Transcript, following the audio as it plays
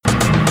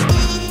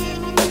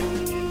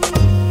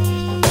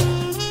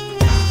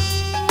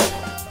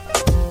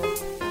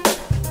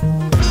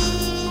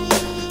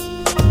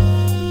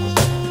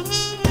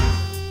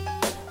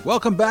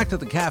Welcome back to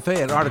the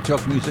cafe at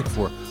Artichoke Music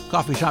for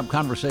Coffee Shop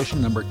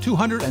Conversation number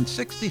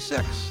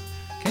 266.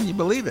 Can you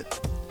believe it?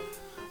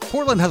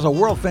 Portland has a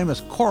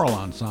world-famous choral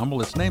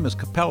ensemble. Its name is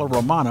Capella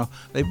Romana.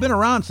 They've been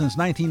around since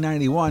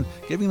 1991,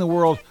 giving the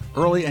world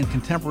early and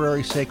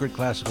contemporary sacred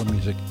classical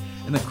music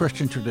in the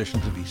Christian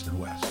traditions of East and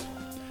West.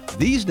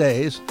 These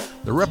days,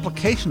 the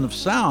replication of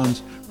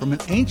sounds from an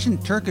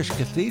ancient Turkish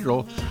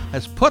cathedral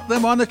has put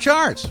them on the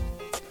charts.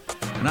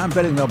 And I'm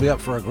betting they'll be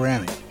up for a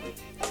Grammy.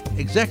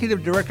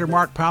 Executive Director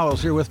Mark Powell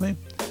is here with me.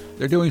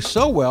 They're doing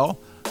so well,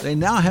 they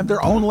now have their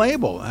own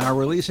label and are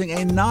releasing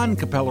a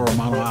non-Capella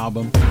Romana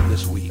album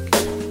this week.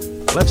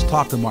 Let's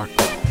talk to Mark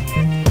Powell.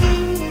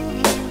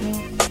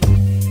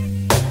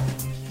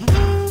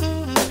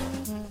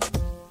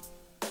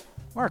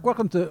 Mark,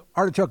 welcome to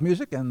Artichoke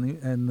Music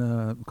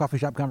and Coffee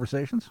Shop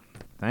Conversations.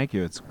 Thank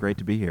you. It's great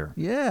to be here.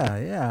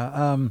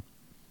 Yeah.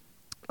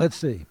 Let's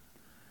see.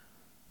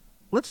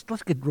 Let's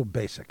get real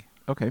basic.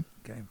 Okay.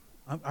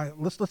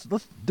 Let's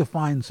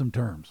define some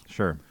terms.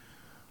 Sure.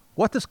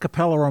 What does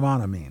Capella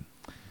Romana mean?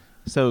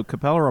 So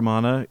Capella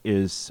Romana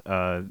is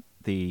Latin.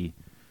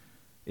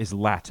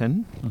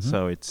 Mm-hmm.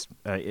 So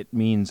it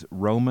means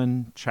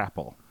Roman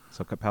chapel.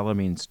 So Capella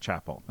means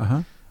chapel,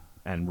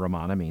 and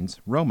Romana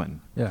means Roman.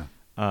 Yeah.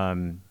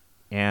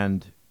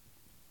 And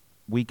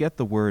we get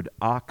the word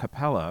a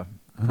cappella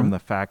from the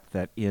fact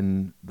that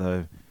in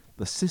the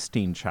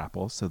Sistine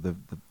Chapel, so the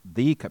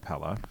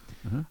Capella,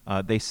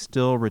 they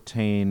still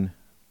retain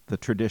the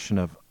tradition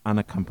of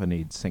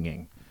unaccompanied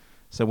singing.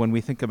 So when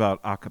we think about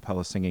a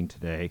cappella singing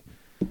today,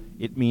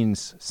 it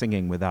means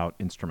singing without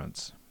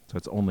instruments. So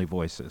it's only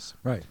voices.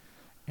 Right.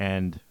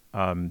 And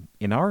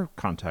in our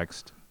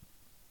context,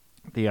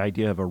 the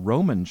idea of a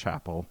Roman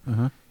chapel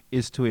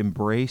is to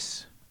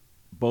embrace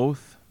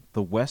both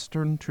the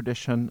Western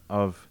tradition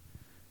of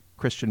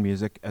Christian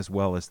music as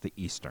well as the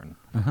Eastern.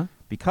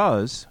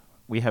 Because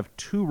we have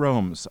two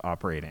Romes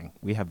operating.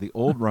 We have the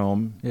old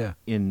Rome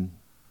in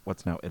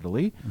what's now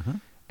Italy,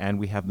 and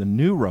we have the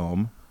new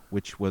Rome,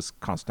 which was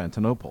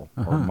Constantinople,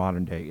 or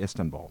modern-day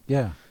Istanbul.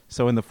 Yeah.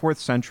 So in the 4th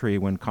century,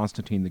 when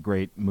Constantine the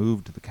Great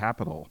moved the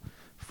capital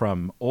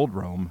from Old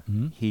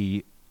Rome,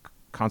 he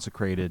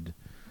consecrated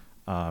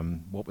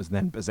what was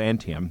then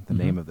Byzantium, the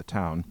name of the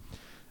town.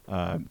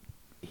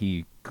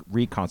 He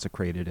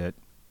reconsecrated it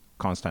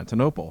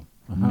Constantinople,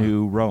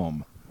 New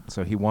Rome.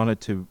 So he wanted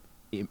to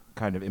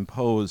kind of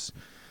impose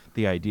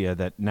the idea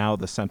that now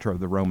the center of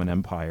the Roman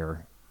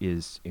Empire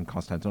is in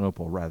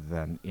Constantinople rather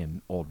than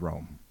in Old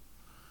Rome.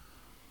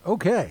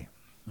 Okay.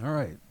 All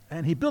right.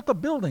 And he built a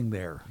building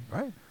there,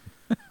 right?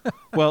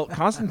 Well,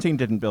 Constantine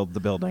didn't build the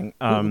building.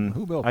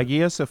 Who built it?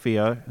 Hagia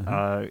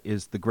Sophia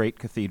is the great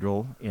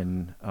cathedral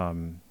in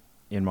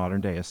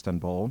modern-day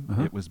Istanbul.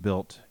 It was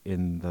built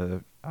in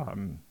the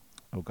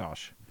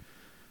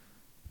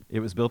it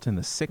was built in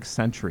the 6th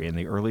century, in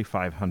the early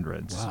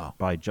 500s,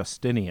 by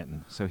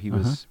Justinian. So he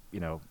was,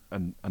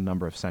 a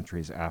number of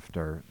centuries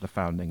after the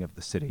founding of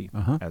the city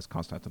as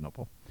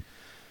Constantinople.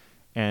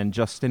 And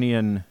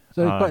Justinian,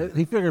 so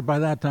he figured by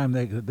that time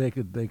they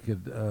could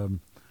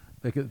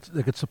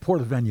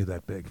support a venue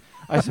that big.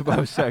 I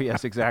suppose so.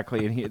 Yes,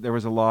 exactly. And there were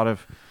a lot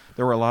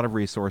of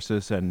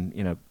resources,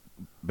 and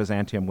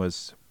Byzantium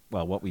was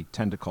what we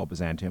tend to call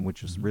Byzantium,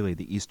 which is really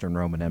the Eastern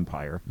Roman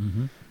Empire.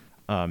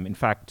 In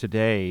fact,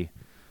 today,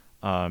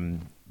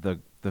 the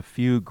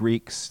few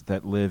Greeks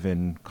that live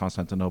in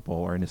Constantinople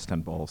or in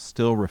Istanbul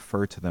still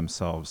refer to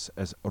themselves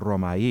as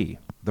Romai,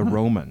 the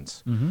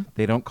Romans.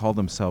 They don't call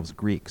themselves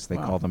Greeks; they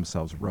call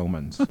themselves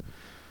Romans,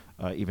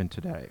 even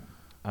today.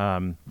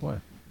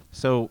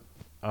 So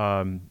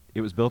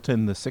it was built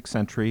in the 6th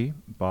century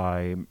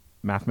by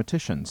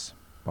mathematicians,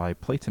 by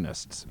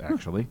Platonists,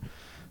 actually,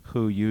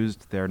 who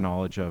used their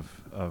knowledge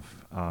of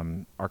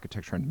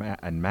architecture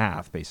and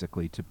math,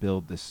 basically, to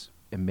build this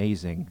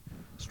amazing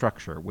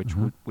structure,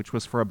 which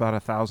was for about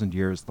 1,000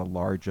 years the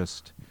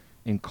largest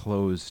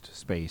enclosed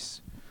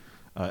space,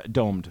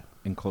 domed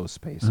enclosed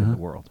space in the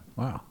world.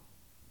 Wow.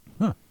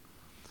 Huh.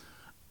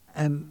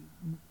 And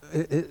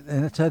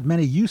it's had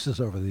many uses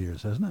over the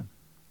years, hasn't it?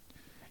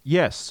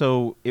 Yes.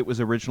 So it was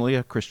originally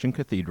a Christian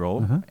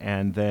cathedral,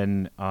 and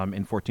then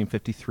in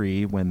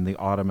 1453, when the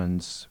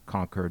Ottomans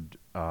conquered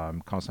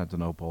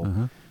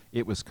Constantinople,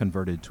 it was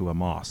converted to a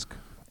mosque,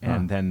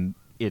 and then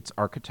its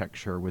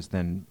architecture was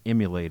then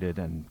emulated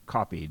and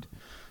copied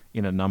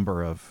in a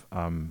number of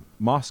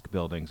mosque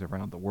buildings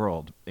around the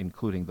world,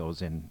 including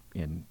those in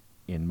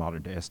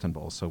modern-day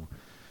Istanbul. So,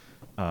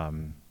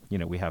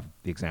 we have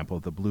the example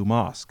of the Blue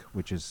Mosque,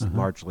 which is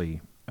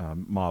largely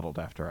modeled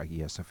after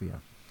Hagia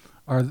Sophia.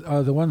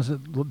 Are the ones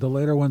the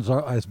later ones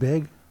are as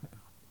big?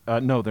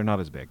 No, they're not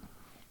as big.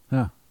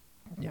 Yeah.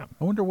 Yeah.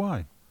 I wonder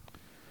why.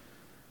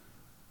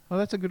 Well,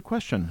 that's a good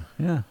question.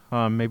 Yeah.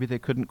 Maybe they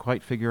couldn't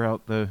quite figure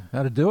out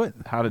how to do it.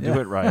 How to do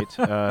it right.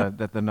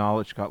 That the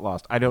knowledge got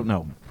lost. I don't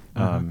know.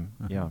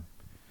 Yeah.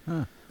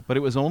 But it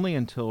was only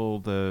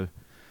until it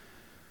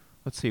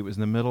was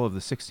in the middle of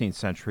the 16th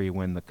century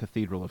when the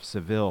Cathedral of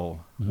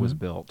Seville was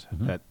built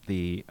that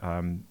the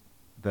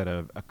that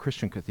a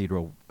Christian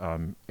cathedral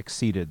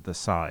exceeded the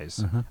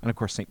size. Uh-huh. And of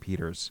course, St.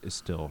 Peter's is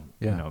still,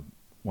 Yeah.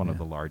 one of Yeah.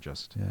 the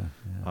largest.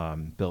 Yeah.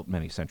 Built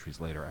many centuries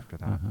later after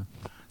that.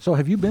 Uh-huh. So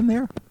have you been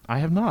there? I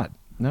have not.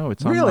 No,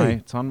 it's Really?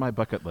 it's on my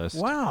bucket list.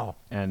 Wow.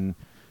 And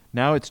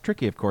now it's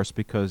tricky, of course,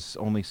 because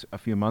only a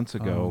few months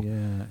ago, Oh,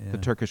 yeah. the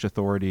Turkish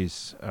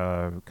authorities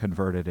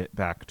converted it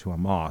back to a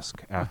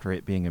mosque after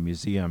it being a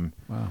museum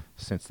Wow.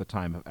 since the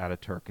time of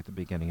Ataturk at the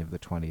beginning of the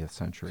 20th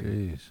century.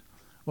 Jeez.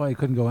 Well, you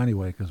couldn't go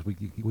anyway because we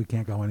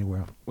can't go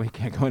anywhere. We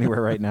can't go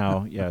anywhere right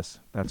now.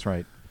 Yes, that's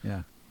right.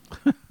 Yeah.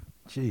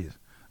 Jeez.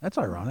 That's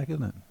ironic,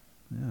 isn't it?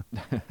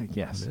 Yeah.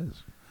 Yes. It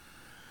is.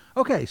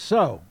 Okay,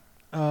 so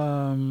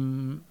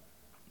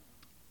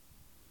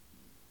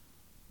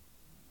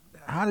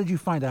how did you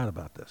find out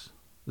about this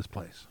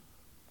place?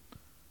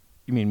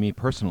 You mean me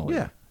personally?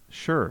 Yeah.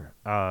 Sure.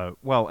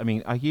 Well, I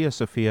mean, Hagia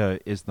Sophia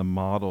is the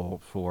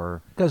model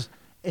for... Because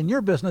in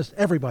your business,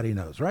 everybody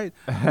knows, right?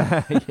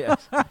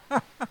 Yes.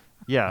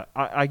 Yeah.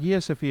 Hagia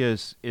Sophia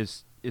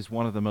is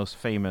one of the most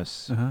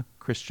famous Uh-huh.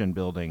 Christian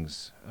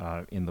buildings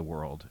in the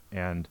world.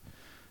 And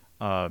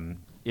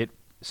it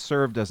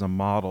served as a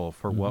model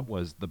for what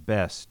was the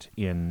best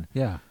in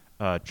Yeah.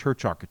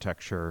 church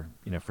architecture,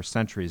 for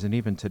centuries. And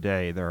even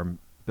today, there are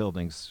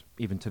buildings,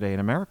 even today in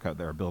America,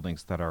 there are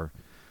buildings that are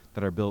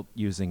built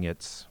using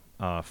its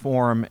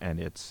form and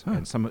its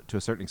and some to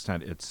a certain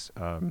extent its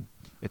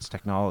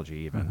technology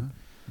even.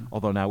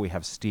 Although now we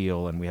have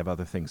steel and we have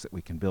other things that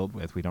we can build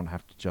with, we don't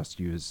have to just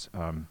use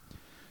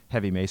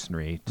heavy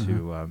masonry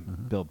to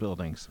build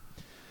buildings.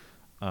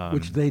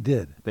 Which they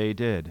did. They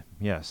did,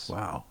 yes.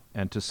 Wow.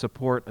 And to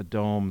support a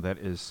dome that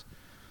is,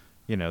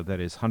 that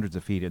is hundreds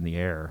of feet in the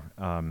air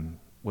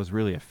was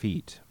really a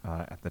feat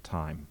at the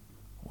time.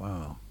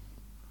 Wow.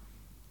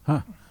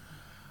 Huh.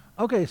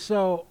 Okay,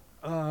 so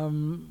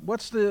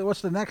what's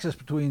the nexus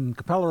between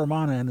Capella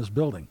Romana and this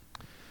building?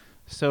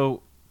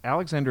 So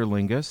Alexander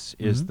Lingus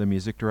is the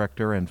music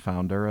director and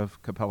founder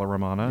of Capella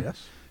Romana.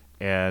 Yes.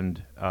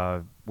 And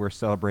we're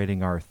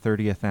celebrating our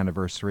 30th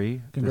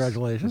anniversary.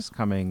 Congratulations. This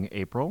coming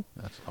April.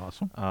 That's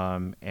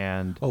awesome.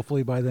 And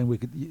Hopefully by then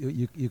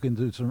you can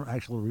do some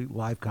actual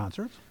live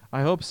concerts.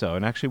 I hope so.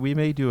 And actually, we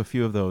may do a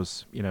few of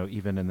those,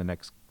 even in the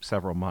next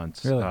several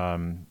months.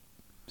 Really?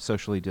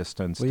 Socially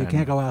distanced. Well, you and-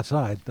 can't go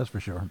outside, that's for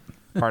sure.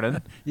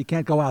 Pardon? You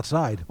can't go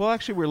outside. Well,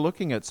 actually, we're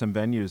looking at some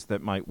venues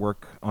that might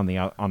work on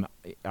the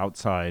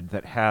outside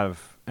that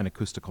have an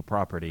acoustical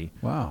property.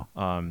 Wow.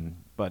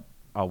 But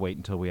I'll wait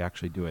until we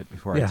actually do it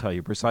before Yeah. I tell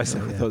you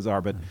precisely Yeah, what yeah. those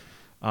are. But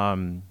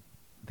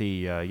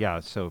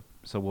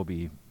so we'll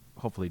be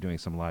hopefully doing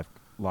some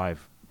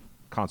live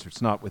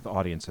concerts, not with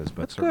audiences,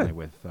 but That's certainly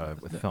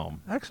good. with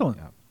film. Excellent.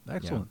 Yeah.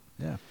 Excellent.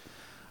 Yeah.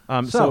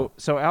 So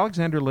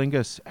Alexander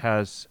Lingus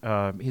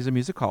he's a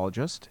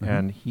musicologist,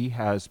 and he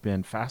has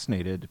been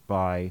fascinated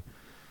by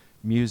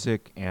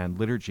music and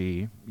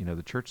liturgy,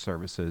 the church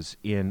services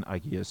in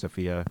Hagia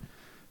Sophia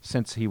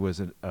since he was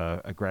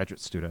a graduate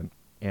student.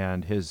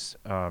 And his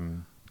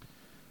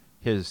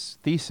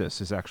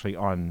thesis is actually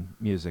on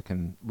music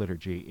and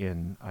liturgy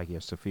in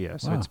Hagia Sophia.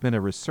 So Wow. it's been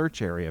a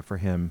research area for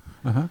him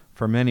Uh-huh.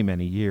 for many,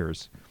 many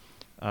years.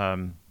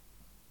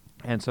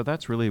 And so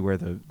that's really where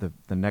the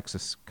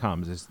nexus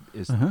comes,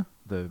 is Uh-huh.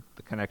 the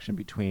connection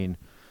between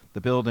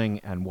the building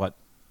and what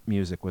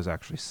music was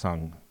actually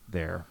sung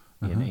there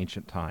in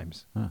ancient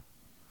times.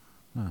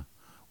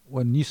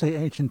 When you say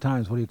ancient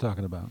times, what are you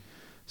talking about?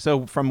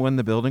 So from when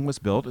the building was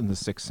built in the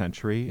 6th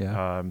century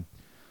Yeah.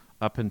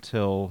 up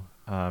until,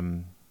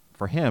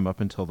 for him, up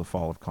until the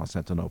fall of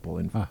Constantinople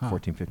in Uh-huh.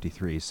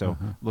 1453. So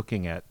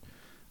looking at,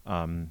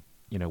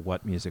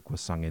 what music was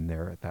sung in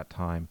there at that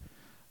time.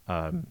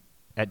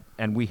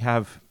 And we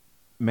have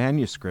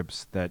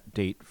manuscripts that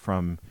date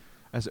from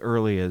as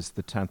early as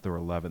the 10th or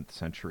 11th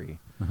century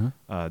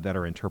that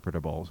are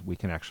interpretable. We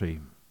can actually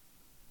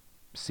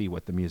see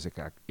what the music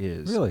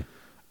is. Really?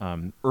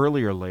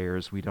 Earlier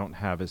layers, we don't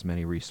have as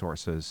many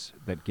resources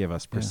that give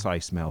us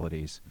precise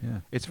melodies.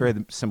 Yeah. It's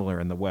very similar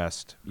in the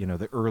West.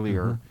 The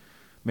earlier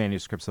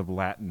manuscripts of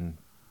Latin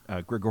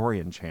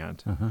Gregorian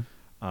chant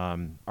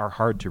are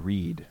hard to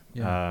read.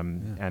 Yeah.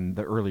 And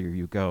the earlier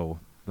you go,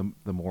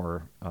 the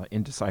more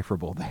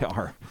indecipherable they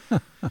are.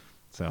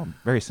 So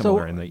very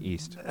similar in the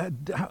East.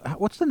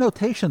 What's the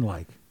notation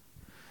like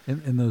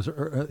in those?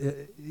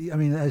 I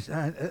mean,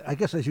 I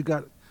guess as you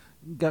got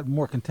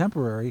more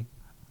contemporary,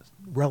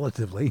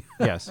 relatively,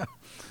 Yes.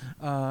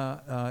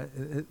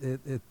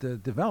 it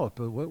developed.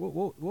 But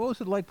what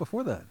was it like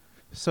before that?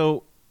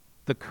 So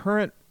the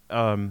current,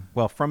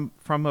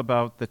 from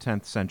about the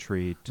 10th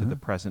century to the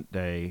present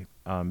day,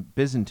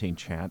 Byzantine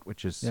chant,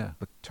 which is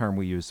the term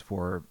we use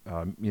for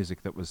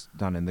music that was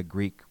done in the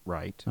Greek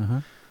Rite,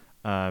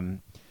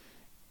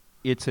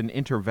 it's an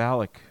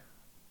intervallic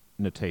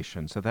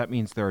notation. So that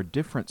means there are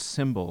different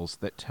symbols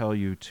that tell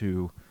you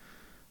to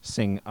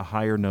sing a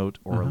higher note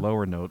or a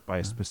lower note by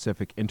a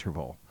specific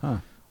interval.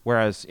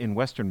 Whereas in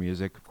Western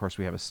music, of course,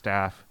 we have a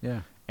staff,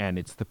 and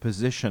it's the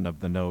position of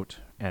the note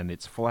and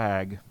its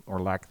flag or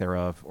lack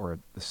thereof, or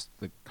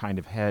the kind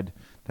of head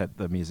that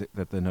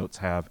the notes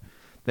have,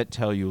 that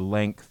tell you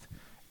length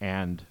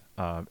and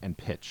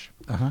pitch.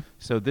 Uh-huh.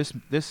 So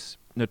this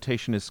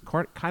notation is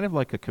kind of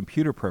like a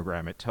computer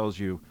program. It tells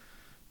you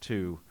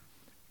to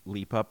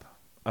leap up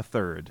a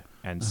third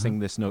and sing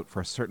this note for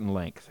a certain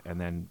length,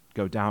 and then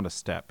go down a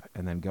step,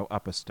 and then go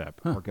up a step,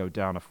 or go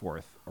down a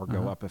fourth, or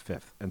go up a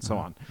fifth, and so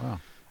on.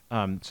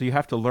 Wow. So you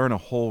have to learn a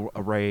whole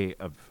array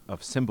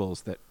of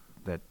symbols that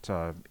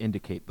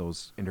indicate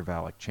those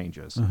intervallic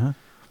changes. Uh-huh.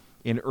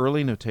 In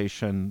early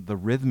notation, the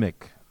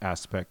rhythmic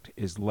aspect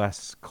is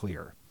less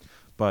clear.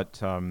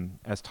 But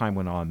as time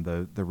went on,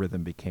 the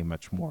rhythm became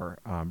much more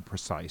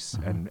precise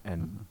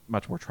and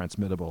much more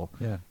transmittable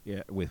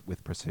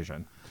with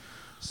precision.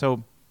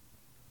 So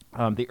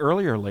the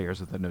earlier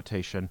layers of the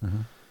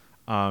notation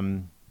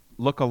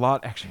look a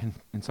lot, actually,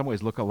 in some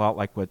ways, look a lot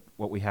like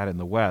what we had in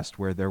the West,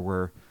 where there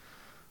were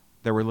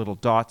little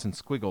dots and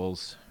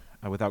squiggles,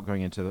 without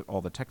going into all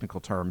the technical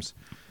terms.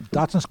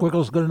 Dots and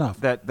squiggles, good enough.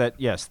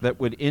 That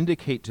would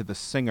indicate to the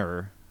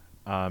singer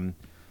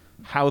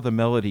how the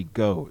melody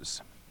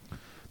goes,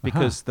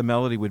 because the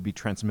melody would be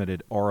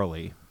transmitted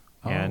orally,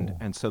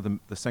 and so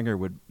the singer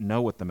would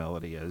know what the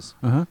melody is,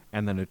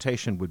 and the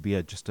notation would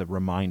be just a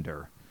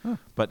reminder,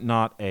 but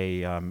not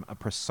a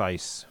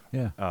precise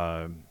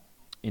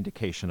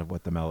indication of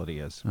what the melody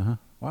is.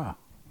 Wow.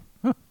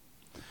 Huh.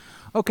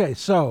 Okay,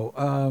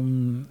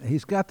 so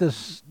he's got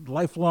this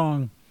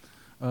lifelong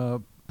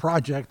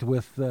project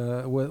with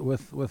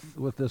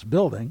this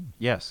building.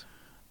 Yes.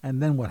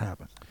 And then what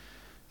happened?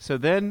 So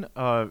then,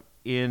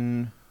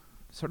 in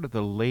sort of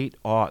the late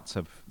aughts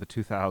of the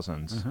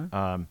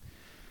 2000s,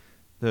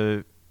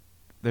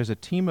 there's a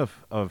team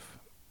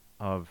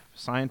of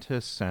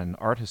scientists and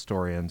art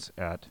historians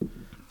at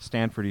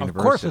Stanford University.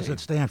 Of course, it's at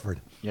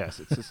Stanford. Yes,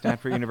 it's at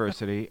Stanford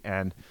University,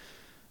 and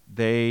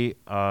they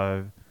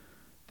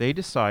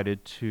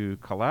decided to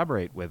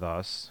collaborate with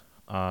us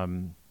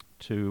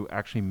to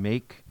actually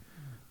make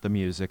the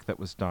music that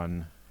was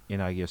done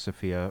in Hagia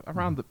Sophia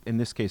around in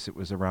this case it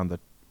was around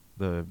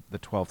the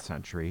 12th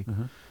century,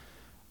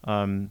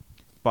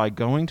 by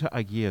going to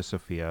Hagia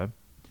Sophia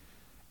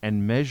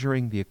and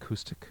measuring the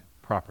acoustic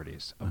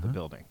properties of the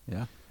building.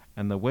 Yeah.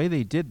 And the way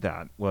they did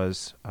that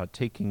was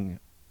taking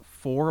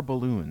 4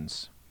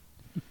 balloons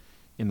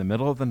in the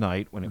middle of the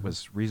night when it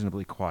was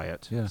reasonably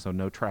quiet, so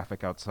no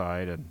traffic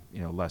outside and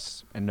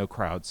no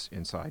crowds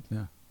inside.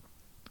 Yeah.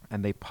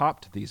 And they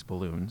popped these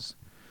balloons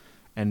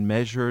and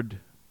measured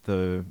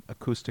the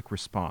acoustic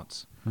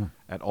response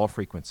at all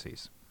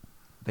frequencies.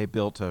 They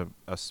built a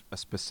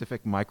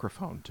specific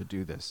microphone to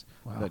do this.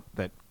 Wow.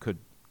 that could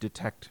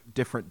detect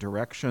different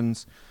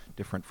directions,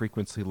 different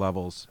frequency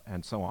levels,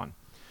 and so on.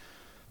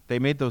 They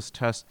made those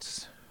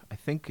tests, I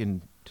think,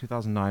 in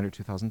 2009 or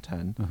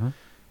 2010,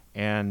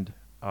 and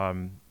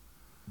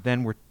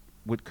then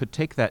could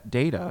take that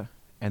data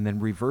and then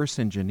reverse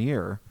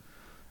engineer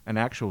an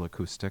actual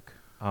acoustic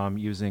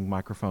using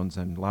microphones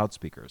and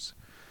loudspeakers,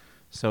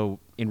 so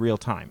in real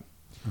time.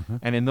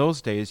 And in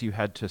those days, you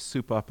had to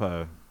soup up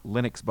a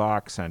Linux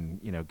box and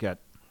get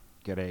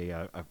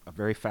a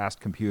very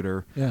fast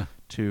computer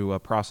to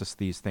process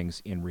these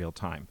things in real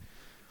time.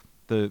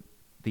 The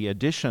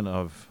addition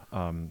of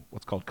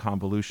what's called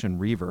convolution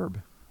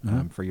reverb,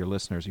 for your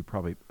listeners,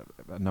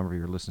 a number of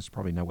your listeners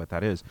probably know what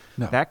that is.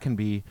 No. That can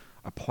be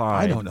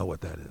applied. I don't know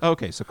what that is.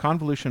 Okay, so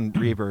convolution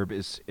reverb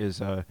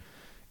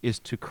is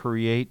to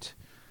create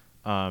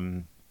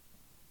a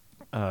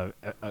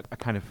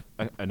kind of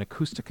an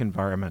acoustic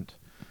environment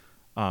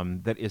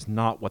that is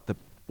not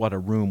what a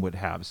room would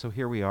have. So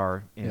here we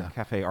are in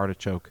Cafe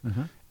Artichoke,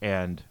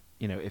 and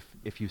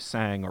if you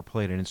sang or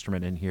played an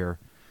instrument in here,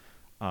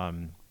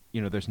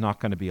 there's not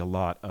going to be a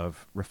lot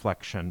of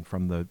reflection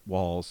from the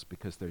walls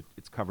because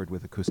it's covered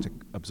with acoustic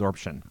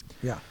absorption.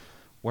 Yeah.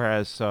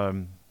 Whereas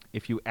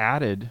if you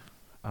added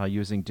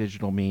using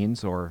digital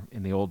means, or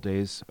in the old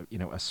days,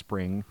 a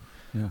spring,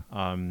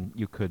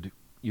 you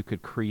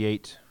could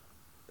create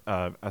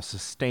a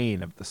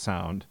sustain of the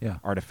sound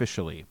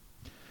artificially.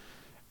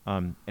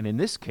 And in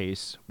this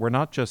case, we're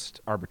not just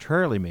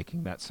arbitrarily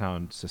making that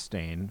sound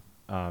sustain,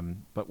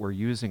 but we're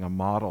using a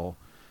model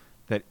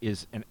that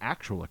is an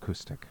actual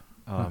acoustic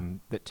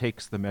that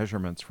takes the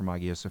measurements from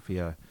Hagia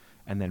Sophia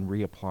and then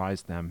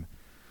reapplies them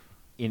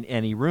in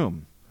any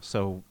room.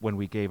 So when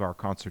we gave our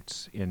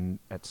concerts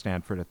at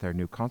Stanford at their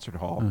new concert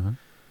hall,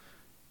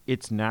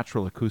 its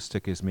natural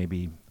acoustic is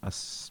maybe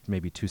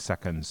 2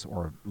 seconds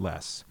or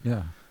less.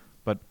 Yeah.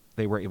 But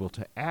they were able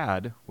to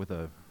add, with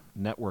a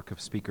network of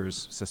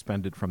speakers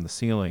suspended from the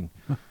ceiling,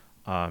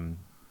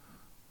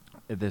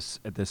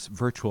 this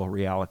virtual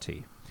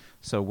reality.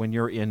 So when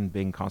you're in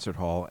Bing Concert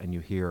Hall and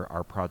you hear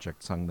our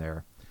project sung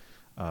there,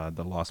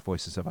 the Lost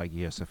Voices of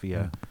Hagia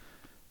Sophia,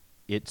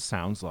 it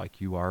sounds like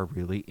you are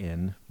really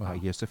in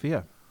Hagia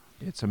Sophia.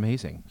 It's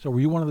amazing. So were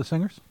you one of the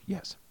singers?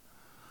 Yes.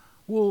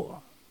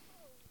 Well,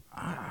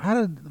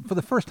 for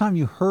the first time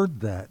you heard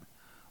that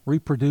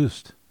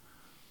reproduced,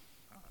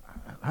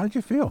 how did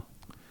you feel?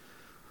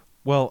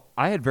 Well,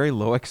 I had very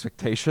low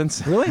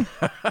expectations. Really?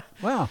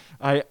 Wow.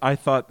 I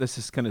thought this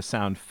is going to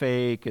sound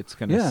fake. It's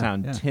going to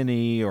sound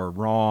tinny or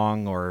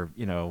wrong or,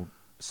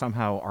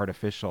 somehow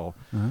artificial.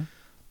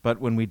 But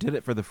when we did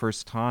it for the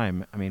first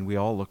time, I mean, we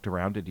all looked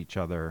around at each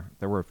other.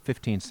 There were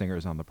 15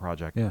 singers on the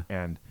project, Yeah.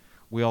 and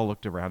we all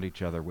looked around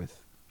each other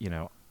with,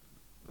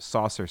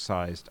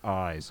 saucer-sized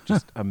eyes,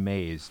 just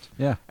amazed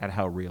Yeah. at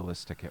how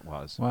realistic it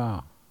was.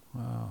 Wow.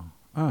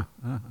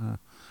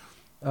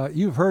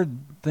 You've heard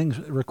things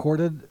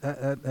recorded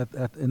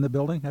in the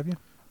building, have you?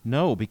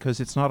 No, because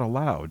it's not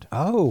allowed.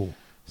 Oh.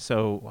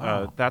 So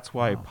Wow. that's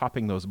why Wow.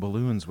 popping those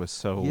balloons was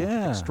so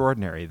Yeah.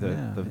 extraordinary.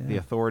 The Yeah.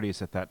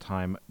 authorities at that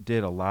time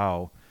did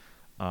allow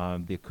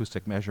the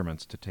acoustic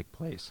measurements to take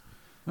place,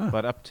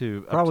 but up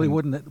Probably to,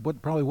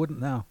 wouldn't. Probably wouldn't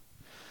now.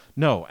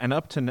 No, and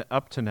up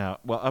to now,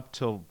 well, up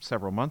till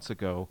several months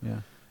ago,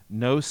 Yeah.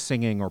 no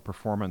singing or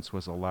performance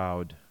was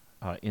allowed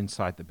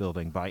inside the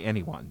building by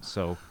anyone.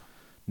 So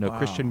no Wow.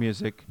 Christian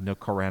music, no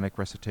Quranic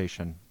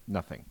recitation,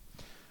 nothing.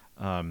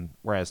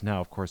 Whereas now,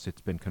 of course,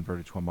 it's been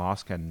converted to a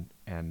mosque, and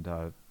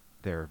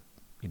they're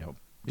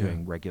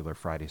doing regular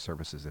Friday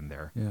services in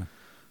there, Yeah.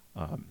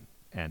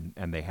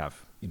 and they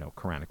have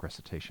Quranic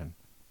recitation.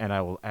 And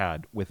I will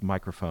add, with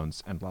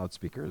microphones and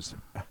loudspeakers,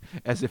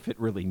 as if it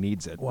really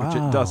needs it, which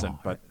Wow. it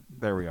doesn't. But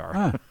there we are.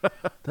 Ah,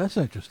 that's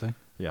interesting.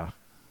 Yeah.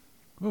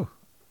 Ooh.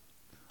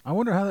 I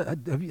wonder how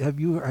that, have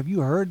you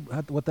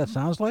heard what that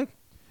sounds like?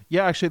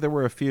 Yeah, actually, there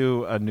were a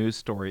few news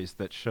stories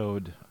that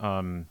showed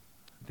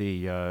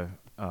the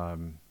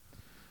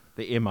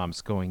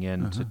imams going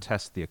in to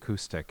test the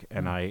acoustic,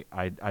 and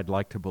I'd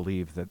like to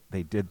believe that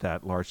they did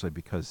that largely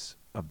because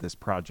of this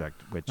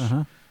project, which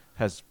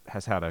has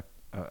had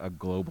a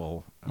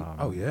global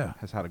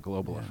has had a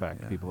global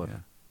effect.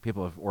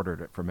 People have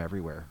ordered it from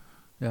everywhere.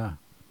 Yeah.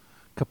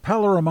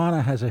 Capella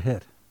Romana has a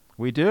hit.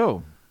 We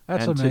do.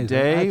 That's and amazing.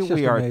 Today That's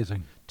just we are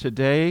amazing.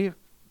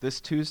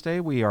 This Tuesday,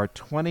 we are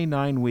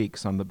 29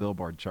 weeks on the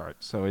Billboard chart,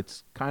 so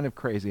it's kind of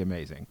crazy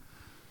amazing.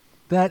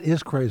 That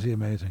is crazy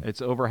amazing. It's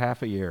over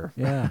half a year.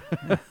 Yeah.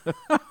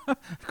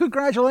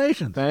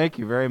 Congratulations. Thank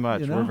you very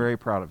much. You know? We're very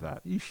proud of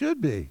that. You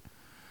should be.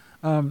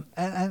 And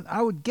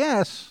I would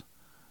guess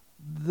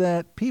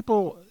that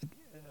people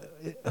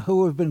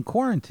who have been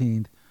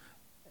quarantined,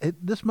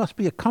 this must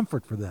be a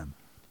comfort for them.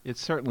 It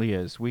certainly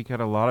is. We get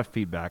a lot of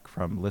feedback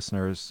from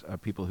listeners,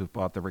 people who've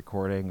bought the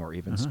recording or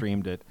even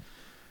streamed it,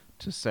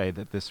 to say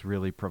that this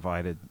really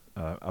provided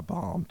a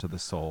balm to the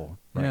soul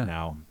right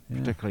now,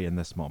 particularly in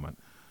this moment.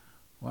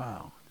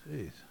 Wow.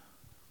 Jeez.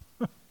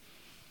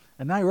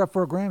 And now you're up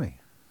for a Grammy.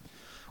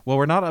 Well,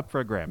 we're not up for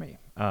a Grammy.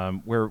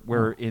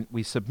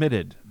 We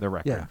submitted the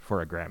record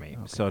for a Grammy.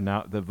 Okay. So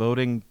now the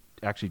voting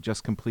actually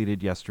just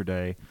completed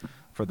yesterday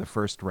for the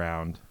first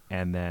round,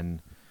 and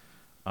then,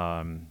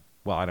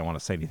 well, I don't want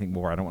to say anything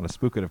more. I don't want to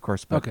spook it, of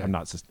course, but Okay. I'm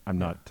not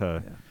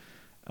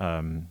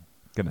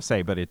going to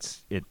say. But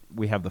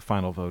we have the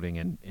final voting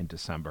in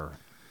December.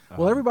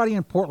 Well, everybody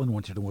in Portland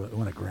wants you to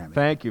win a Grammy.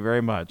 Thank you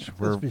very much.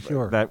 Let's be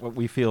sure. That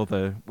we feel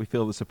the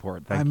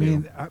support. Thank I you.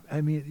 mean,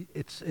 I mean,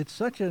 it's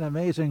such an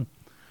amazing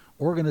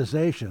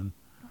organization,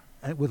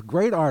 and with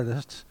great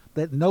artists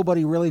that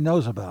nobody really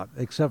knows about,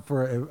 except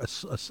for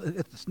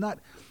it's not.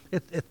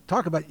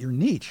 Talk about your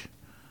niche,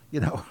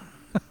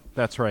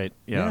 That's right.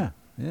 Yeah.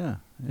 Yeah.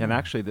 And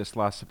actually, this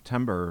last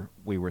September,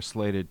 we were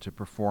slated to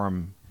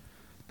perform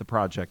the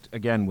project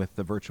again with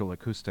the virtual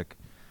acoustic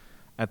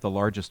at the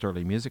largest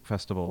early music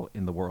festival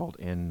in the world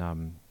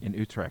in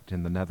Utrecht,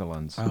 in the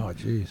Netherlands. Oh,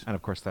 geez. And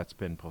of course, that's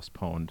been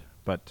postponed.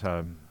 But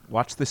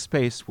watch this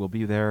space. We'll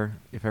be there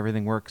if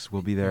everything works.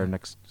 We'll be there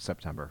next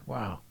September.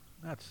 What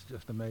is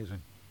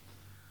amazing.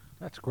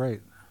 That's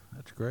great.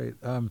 That's great.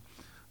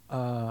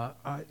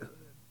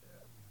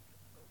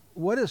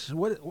 What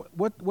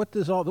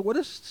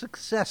does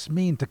success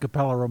mean to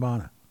Capella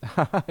Romana?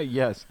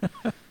 Yes.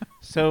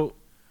 So,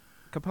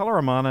 Capella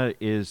Romana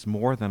is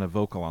more than a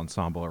vocal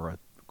ensemble or a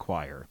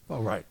choir.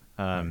 Oh, right.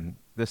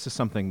 This is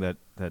something that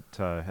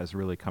has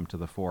really come to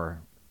the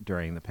fore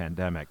during the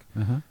pandemic.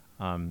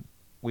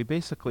 We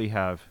basically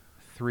have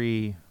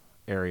three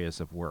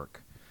areas of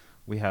work.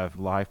 We have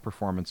live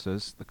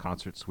performances, the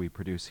concerts we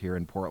produce here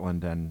in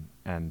Portland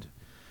and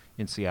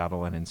in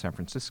Seattle and in San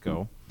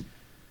Francisco.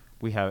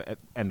 We have,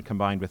 and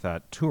combined with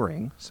that,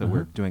 touring. So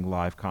we're doing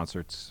live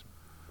concerts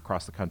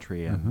across the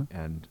country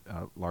and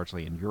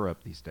largely in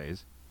Europe these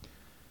days.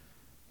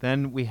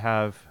 Then we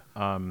have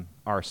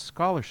our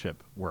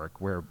scholarship work,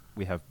 where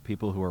we have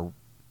people who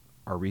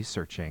are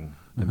researching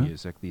the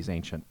music, these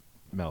ancient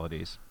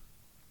melodies.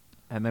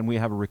 And then we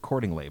have a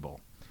recording label.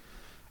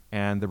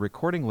 And the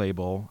recording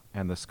label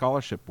and the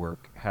scholarship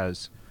work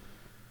has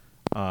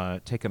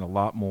taken a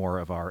lot more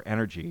of our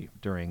energy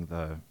during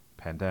the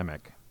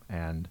pandemic.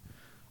 And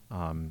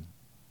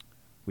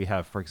we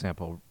have, for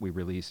example, we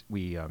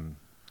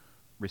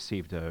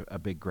received a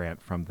big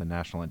grant from the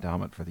National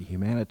Endowment for the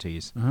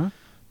Humanities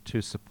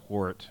to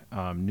support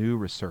new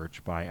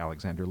research by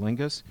Alexander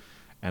Lingus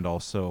and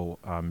also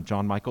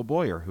John Michael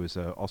Boyer, who is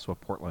also a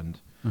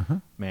Portland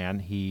man.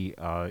 He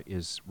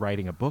is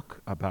writing a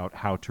book about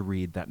how to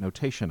read that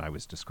notation I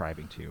was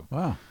describing to you.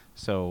 Wow.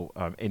 So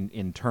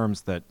in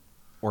terms that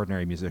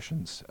ordinary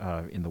musicians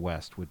in the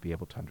West would be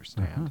able to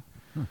understand.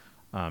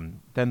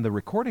 Then the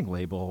recording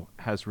label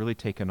has really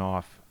taken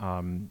off,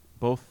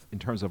 both in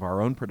terms of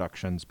our own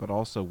productions, but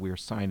also we're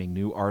signing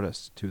new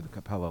artists to the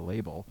Capella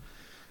label.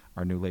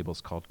 Our new label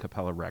is called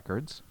Capella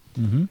Records.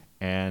 Mm-hmm.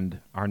 And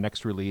our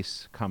next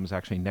release comes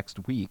actually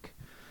next week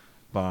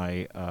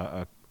by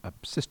a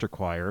sister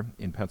choir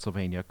in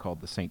Pennsylvania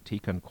called the St.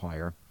 Tikhon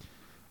Choir.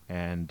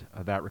 And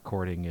that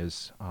recording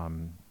is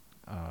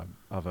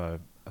of a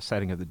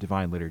setting of the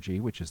Divine Liturgy,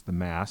 which is the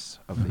Mass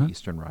of the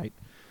Eastern Rite,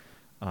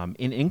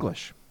 in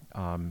English,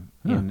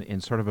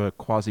 in sort of a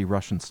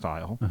quasi-Russian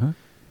style.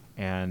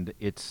 And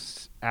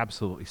it's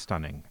absolutely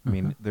stunning. I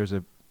mean,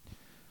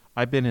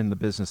 I've been in the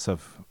business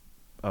of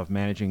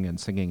managing and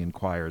singing in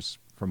choirs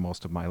for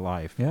most of my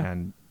life,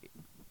 and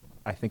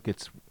I think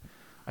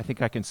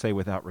I can say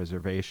without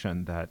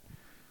reservation that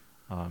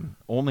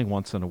only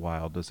once in a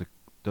while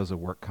does a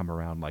work come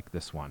around like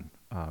this one.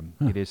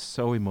 It is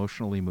so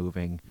emotionally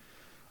moving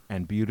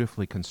and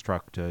beautifully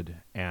constructed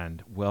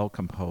and well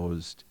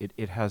composed.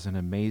 It has an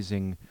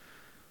amazing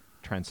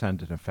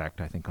transcendent effect,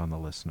 I think, on the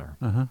listener.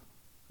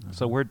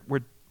 So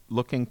we're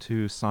looking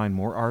to sign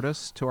more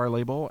artists to our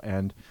label,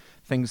 and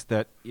things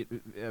that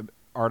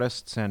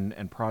artists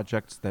and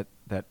projects that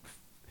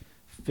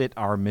fit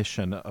our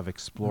mission of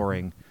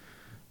exploring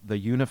the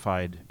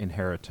unified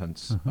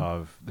inheritance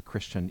of the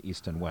Christian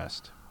East and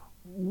West.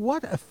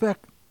 What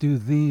effect do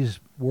these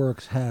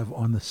works have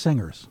on the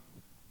singers?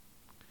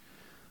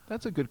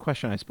 That's a good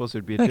question. I suppose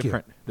there'd be a Thank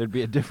different you. there'd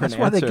be a different That's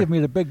why answer. they give me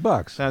the big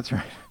bucks. That's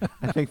right.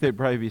 I think there'd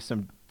probably be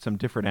some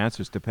different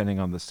answers depending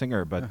on the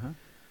singer, but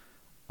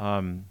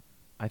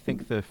I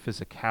think the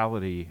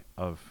physicality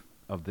of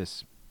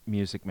this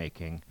music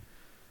making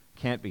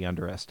can't be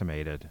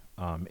underestimated.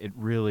 It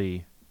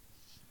really,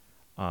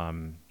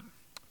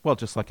 well,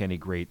 just like any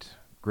great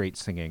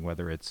singing,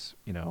 whether it's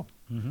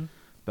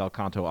bel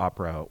canto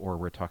opera or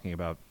we're talking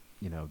about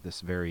this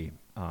very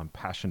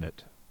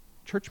passionate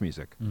church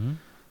music.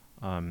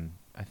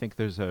 I think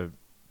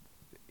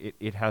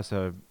it has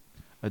a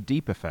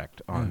deep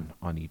effect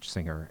on each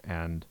singer,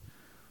 and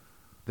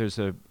there's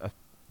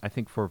I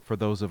think for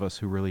those of us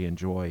who really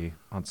enjoy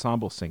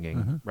ensemble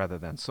singing rather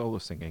than solo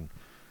singing,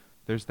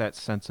 there's that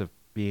sense of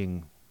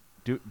being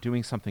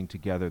doing something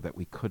together that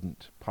we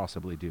couldn't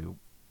possibly do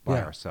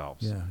by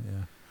ourselves. Yeah,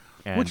 yeah.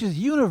 And Which is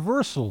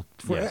universal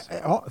for Yes.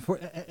 for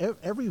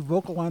every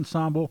vocal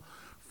ensemble,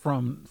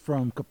 from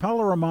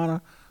Capella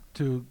Romana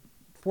to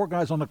Four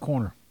Guys on the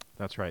Corner.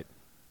 That's right.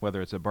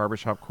 Whether it's a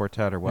barbershop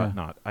quartet or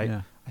whatnot.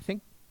 I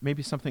think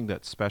maybe something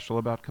that's special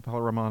about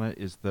Capella Romana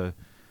is the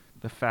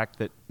fact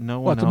that no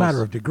Well, one it's else... a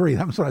matter of degree.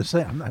 That's what I'm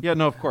saying. I'm not, Yeah,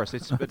 no, of course.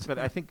 But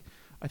I think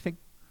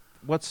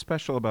what's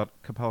special about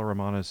Capella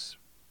Romana's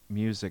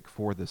music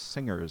for the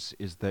singers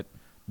is that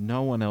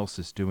no one else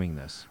is doing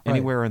this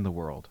anywhere in the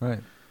world.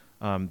 Right.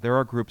 There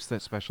are groups that You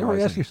specialize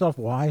ever ask in... yourself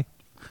why?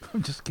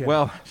 I'm just kidding.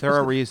 Well, there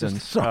are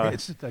reasons. Sorry,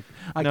 it's just like,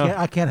 no.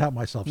 I can't help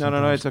myself. No,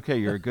 sometimes. it's okay.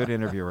 You're a good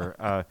interviewer.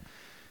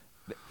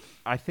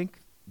 I think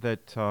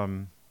that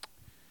on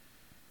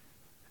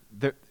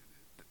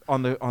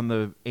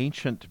the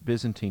ancient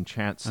Byzantine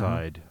chant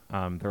side,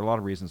 there are a lot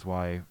of reasons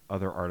why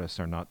other artists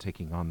are not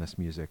taking on this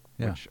music,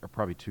 which are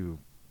probably too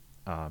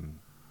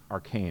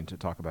arcane to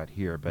talk about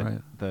here.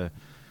 But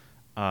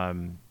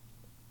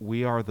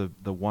we are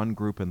the one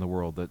group in the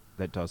world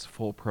that does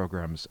full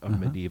programs of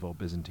medieval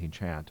Byzantine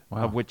chant,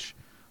 of which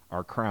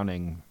our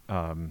crowning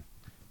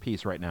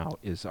piece right now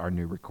is our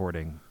new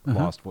recording,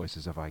 Lost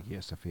Voices of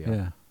Hagia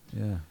Sophia.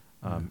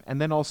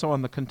 And then also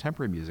on the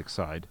contemporary music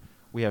side,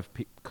 we have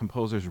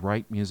composers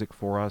write music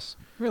for us.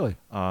 Really?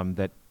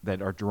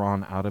 That are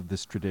drawn out of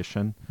this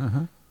tradition.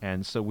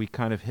 And so we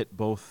kind of hit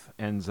both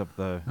ends of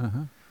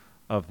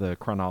the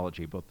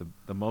chronology, both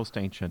the most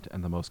ancient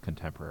and the most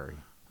contemporary.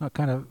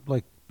 Kind of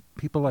like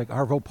people like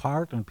Arvo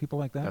Part and people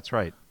like that? That's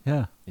right.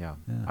 Yeah. Yeah.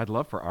 I'd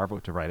love for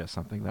Arvo to write us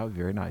something. That would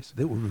be very nice.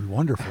 That would be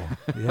wonderful.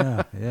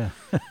 Yeah.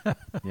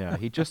 Yeah,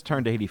 he just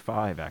turned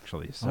 85,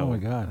 actually. So, oh, my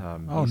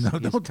God.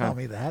 Don't tell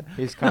me that.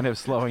 He's kind of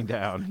slowing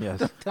down, yes.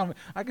 Don't tell me.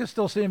 I can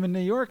still see him in New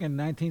York in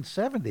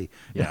 1970.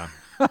 Yeah,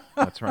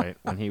 that's right,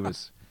 when he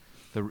was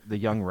the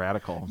young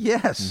radical.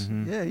 Yes.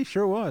 Yeah, he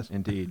sure was.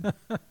 Indeed.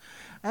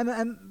 And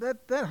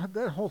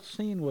that whole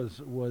scene was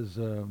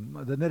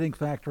the Knitting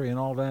Factory and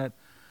all that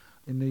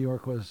in New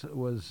York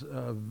was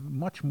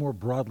much more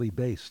broadly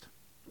based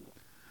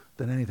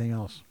than anything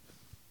else.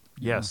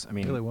 Yes, I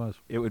mean, it really was.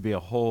 It would be a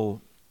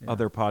whole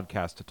other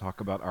podcast to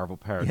talk about Arvo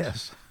Pärt.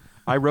 Yes.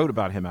 I wrote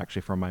about him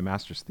actually for my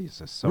master's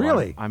thesis. So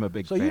really? I'm a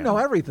big fan. So you know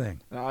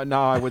everything.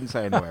 No, I wouldn't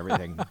say I know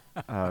everything.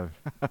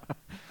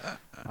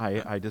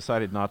 I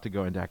decided not to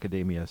go into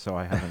academia, so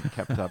I haven't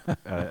kept up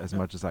as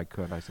much as I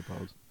could, I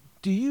suppose.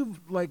 Do you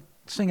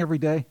sing every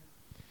day?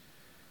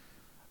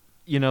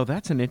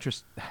 That's an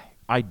interest.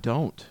 I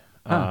don't.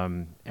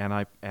 And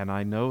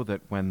I know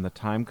that when the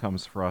time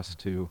comes for us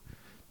to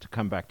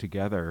come back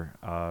together,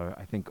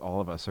 I think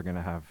all of us are going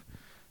to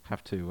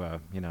have to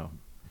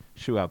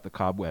shoo out the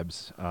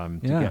cobwebs to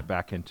get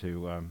back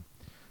into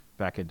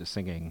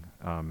singing.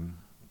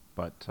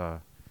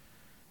 But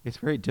it's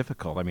very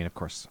difficult. I mean, of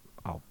course,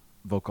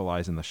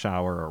 vocalize in the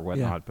shower or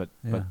whatnot, Yeah.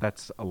 but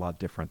that's a lot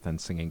different than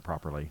singing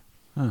properly.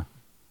 Huh.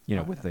 You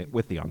know,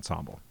 with the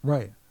ensemble.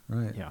 Right.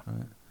 Yeah.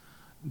 Right.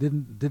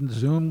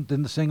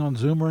 Didn't sing on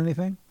Zoom or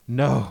anything?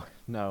 No,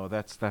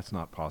 that's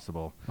not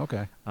possible.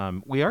 Okay.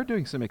 We are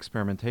doing some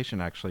experimentation,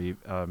 actually.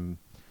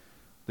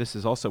 This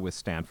is also with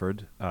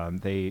Stanford.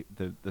 The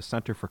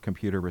Center for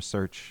Computer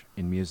Research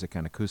in Music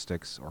and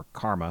Acoustics, or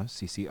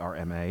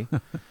CCRMA,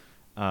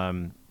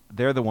 CCRMA,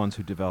 they're the ones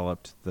who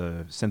developed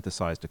the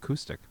synthesized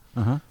acoustic.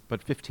 Uh-huh.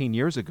 But 15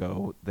 years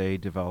ago, they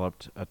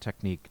developed a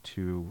technique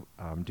to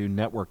do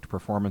networked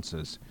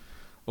performances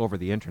over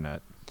the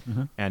internet.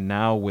 Mm-hmm. And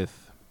now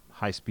with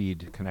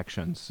high-speed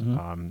connections,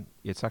 Mm-hmm.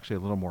 it's actually a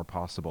little more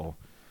possible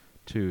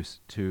to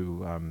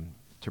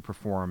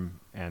perform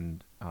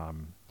and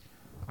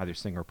either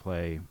sing or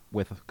play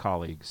with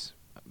colleagues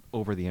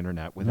over the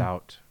internet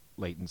without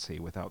latency,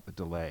 without the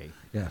delay.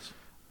 Yes.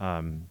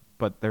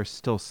 But there's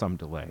still some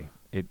delay.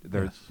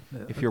 Yes.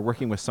 If you're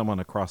working with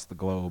someone across the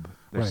globe,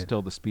 there's Right.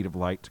 still the speed of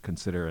light to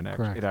consider, and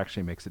Correct. it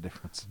actually makes a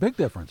difference. Big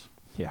difference.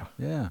 Yeah,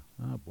 Yeah.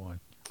 Oh boy.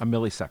 a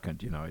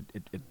millisecond. You know,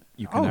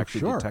 you can Oh,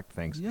 actually sure. detect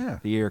things. Yeah.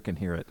 The ear can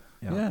hear it.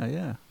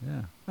 Yeah.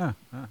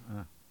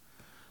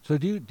 So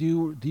do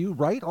you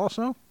write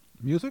also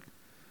music?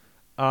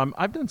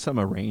 I've done some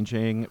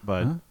arranging,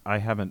 but Huh? I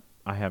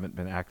haven't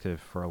been active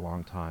for a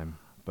long time.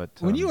 But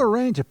When you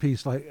arrange a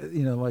piece like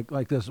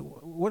this,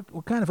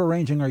 what kind of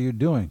arranging are you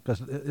doing?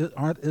 Because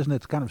isn't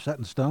it kind of set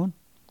in stone?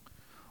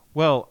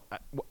 well,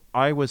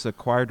 I was a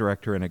choir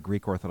director in a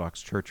Greek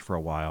Orthodox church for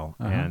a while,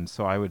 Uh-huh. and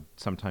so I would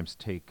sometimes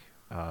take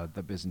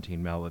the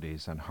Byzantine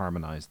melodies and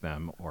harmonize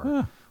them,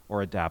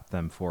 or adapt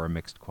them for a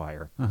mixed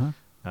choir, Uh-huh.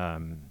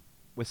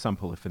 with some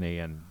polyphony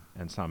and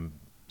some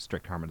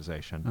strict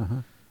harmonization.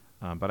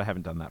 Uh-huh. But I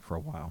haven't done that for a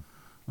while.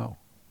 Oh,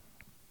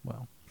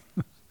 well,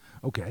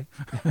 okay.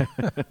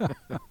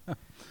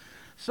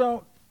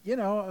 So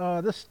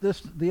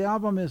the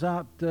album is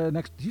out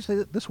next. Did you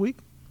say this week?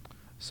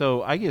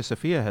 So Hagia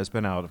Sophia has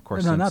been out, of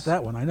course. No, since, not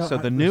that one. I know. So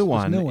the this new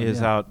one new one,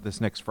 is yeah. out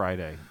this next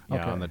Friday,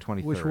 on the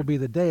 23rd. Which will be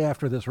the day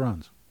after this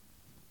runs.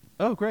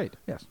 Oh, great.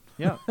 Yes.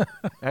 Yeah.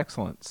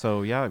 Excellent.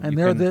 So, yeah. And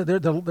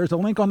there's a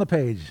link on the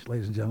page,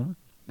 ladies and gentlemen.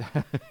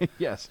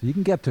 Yes, So you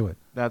can get to it.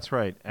 that's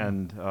right.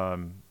 And,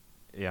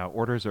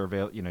 orders are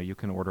available. You know, you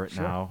can order it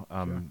Sure, now,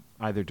 sure.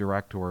 either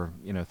direct or,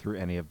 through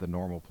any of the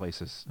normal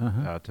places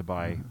Uh-huh. to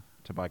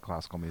buy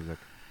classical music.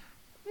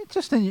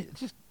 Just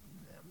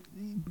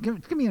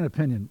give me an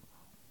opinion.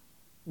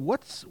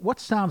 What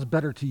sounds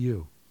better to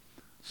you?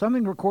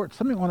 Something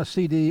on a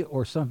CD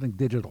or something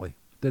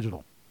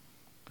digital?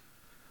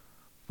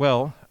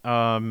 Well,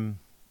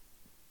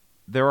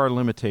 there are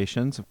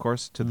limitations, of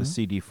course, to the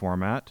CD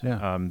format.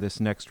 Yeah. This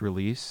next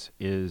release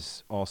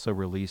is also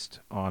released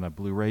on a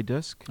Blu-ray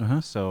disc, Uh-huh.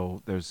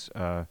 so there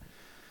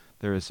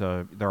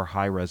are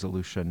high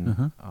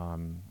resolution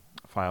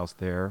files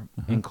there,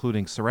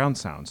 including surround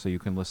sound, so you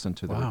can listen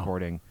to the Wow.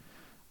 recording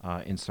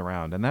in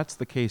surround, and that's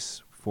the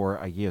case for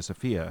Hagia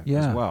Sophia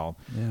Yeah. as well.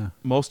 Yeah.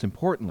 Most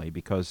importantly,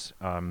 because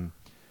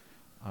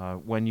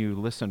when you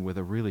listen with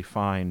a really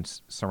fine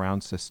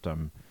surround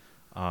system,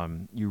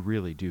 you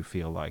really do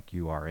feel like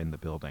you are in the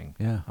building.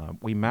 Yeah.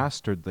 We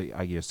mastered the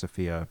Hagia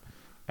Sophia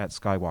at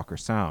Skywalker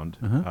Sound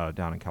Uh-huh.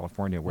 down in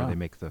California, where Wow. they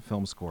make the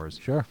film scores.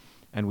 Sure.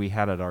 And we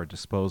had at our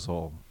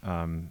disposal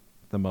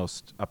the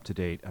most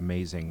up-to-date,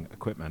 amazing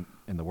equipment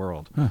in the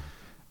world. Huh.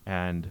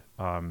 And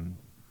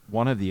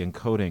one of the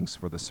encodings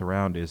for the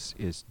surround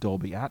is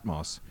Dolby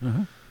Atmos,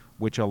 Uh-huh.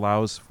 which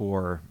allows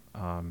for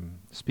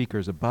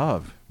speakers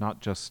above, not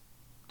just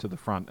to the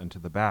front and to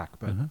the back,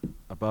 but Uh-huh.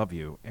 above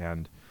you.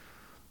 And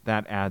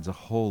that adds a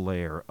whole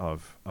layer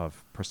of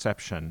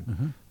perception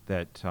Uh-huh.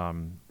 that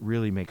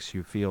really makes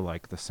you feel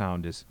like the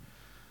sound is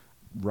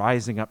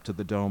rising up to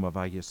the dome of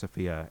Hagia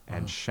Sophia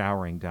and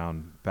showering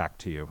down back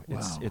to you. Wow.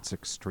 It's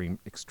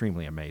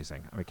extremely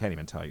amazing. I can't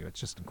even tell you. It's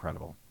just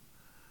incredible.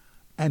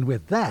 And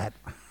with that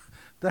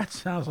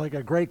sounds like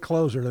a great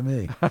closer to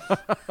me.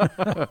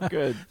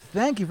 Good.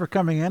 Thank you for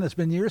coming in. It's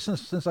been years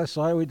since I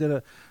saw you. We did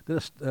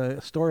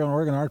a story on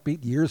Oregon Art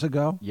Beat years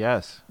ago.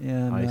 Yes.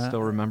 And I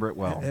still remember it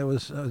well. It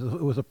was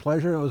a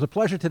pleasure. It was a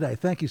pleasure today.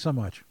 Thank you so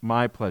much.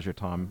 My pleasure,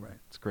 Tom. Right.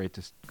 It's great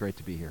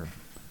to be here.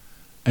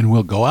 And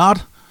we'll go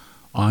out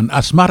on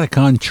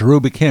Asmatikon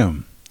Cherubic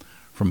Hymn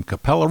from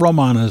Capella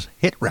Romana's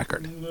hit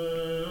record.